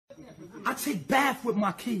I take bath with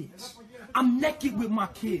my kids. I'm naked with my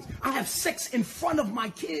kids. I have sex in front of my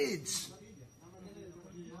kids.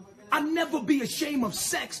 I never be ashamed of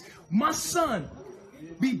sex. My son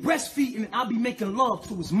be breastfeeding and I'll be making love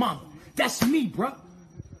to his mama. That's me, bruh.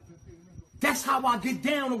 That's how I get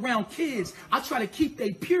down around kids. I try to keep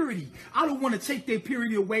their purity. I don't want to take their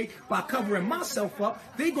purity away by covering myself up.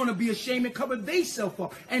 They're going to be ashamed and cover themselves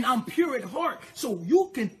up. And I'm pure at heart. So you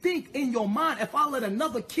can think in your mind, if I let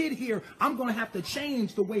another kid here, I'm going to have to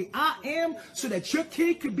change the way I am so that your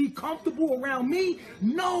kid could be comfortable around me.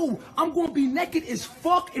 No, I'm going to be naked as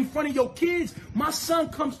fuck in front of your kids. My son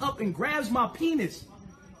comes up and grabs my penis.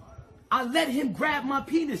 I let him grab my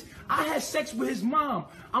penis. I had sex with his mom.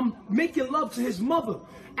 I'm making love to his mother.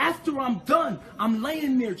 After I'm done, I'm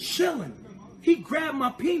laying there chilling. He grabbed my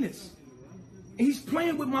penis. And he's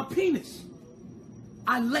playing with my penis.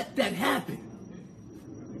 I let that happen.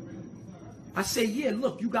 I say, yeah,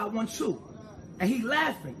 look, you got one too. And he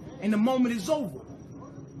laughing. And the moment is over.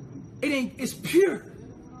 It's pure.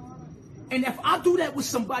 And if I do that with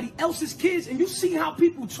somebody else's kids, and you see how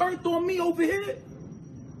people turned on me over here?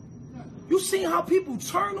 You see how people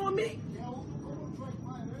turn on me?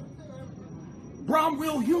 Bro, I'm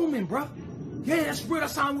real human, bro. Yeah, that's real.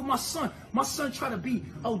 That's how I'm with my son. My son try to be,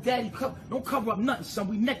 oh, daddy, don't cover up nothing, son.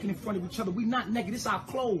 We naked in front of each other. We not naked. This our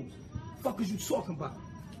clothes. Fuck is you talking about?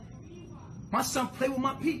 My son play with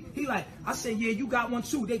my pee. He like, I say, yeah, you got one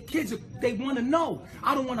too. They kids, they want to know.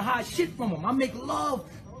 I don't want to hide shit from them. I make love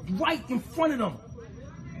right in front of them.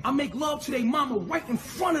 I make love to their mama right in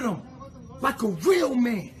front of them. Like a real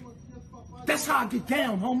man. That's how I get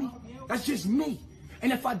down, homie. That's just me.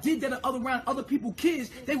 And if I did that around other people's kids,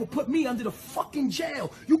 they would put me under the fucking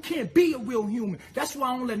jail. You can't be a real human. That's why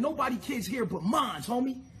I don't let nobody kids here but mine,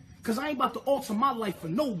 homie. Because I ain't about to alter my life for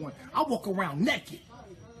no one. I walk around naked.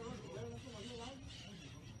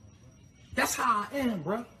 That's how I am,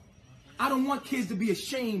 bro. I don't want kids to be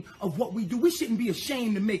ashamed of what we do. We shouldn't be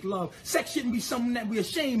ashamed to make love. Sex shouldn't be something that we're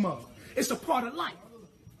ashamed of. It's a part of life.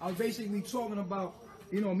 I was basically talking about,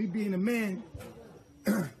 you know, me being a man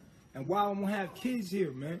and why I don't have kids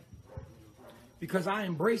here, man. Because I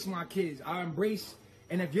embrace my kids. I embrace,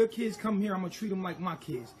 and if your kids come here, I'm going to treat them like my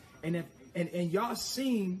kids. And if and y'all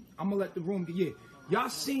seen, I'm going to let the room be, yeah. Y'all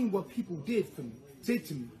seen what people did to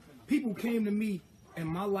me. People came to me in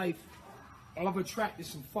my life. I've attracted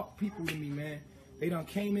some fuck people to me, man. They done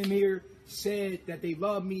came in here, said that they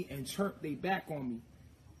love me, and turned their back on me.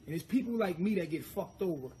 And it's people like me that get fucked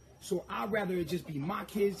over. So I'd rather it just be my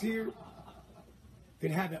kids here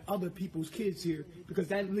than having other people's kids here, because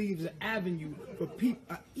that leaves an avenue for people,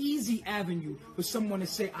 an easy avenue for someone to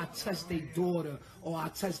say, I touched their daughter, or I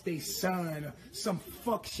touched their son, or some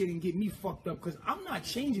fuck shit and get me fucked up, because I'm not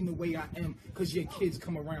changing the way I am because your kids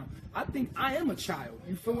come around. I think I am a child.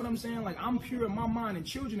 You feel what I'm saying? Like, I'm pure in my mind and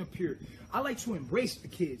children are pure. I like to embrace the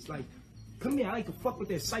kids. Like, come here, I like to fuck with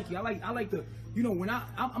their psyche. I like to, you know, when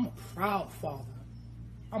I'm a proud father.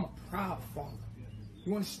 I'm a proud father.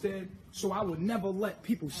 You understand? So I would never let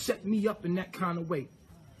people set me up in that kind of way.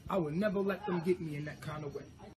 I would never let them get me in that kind of way.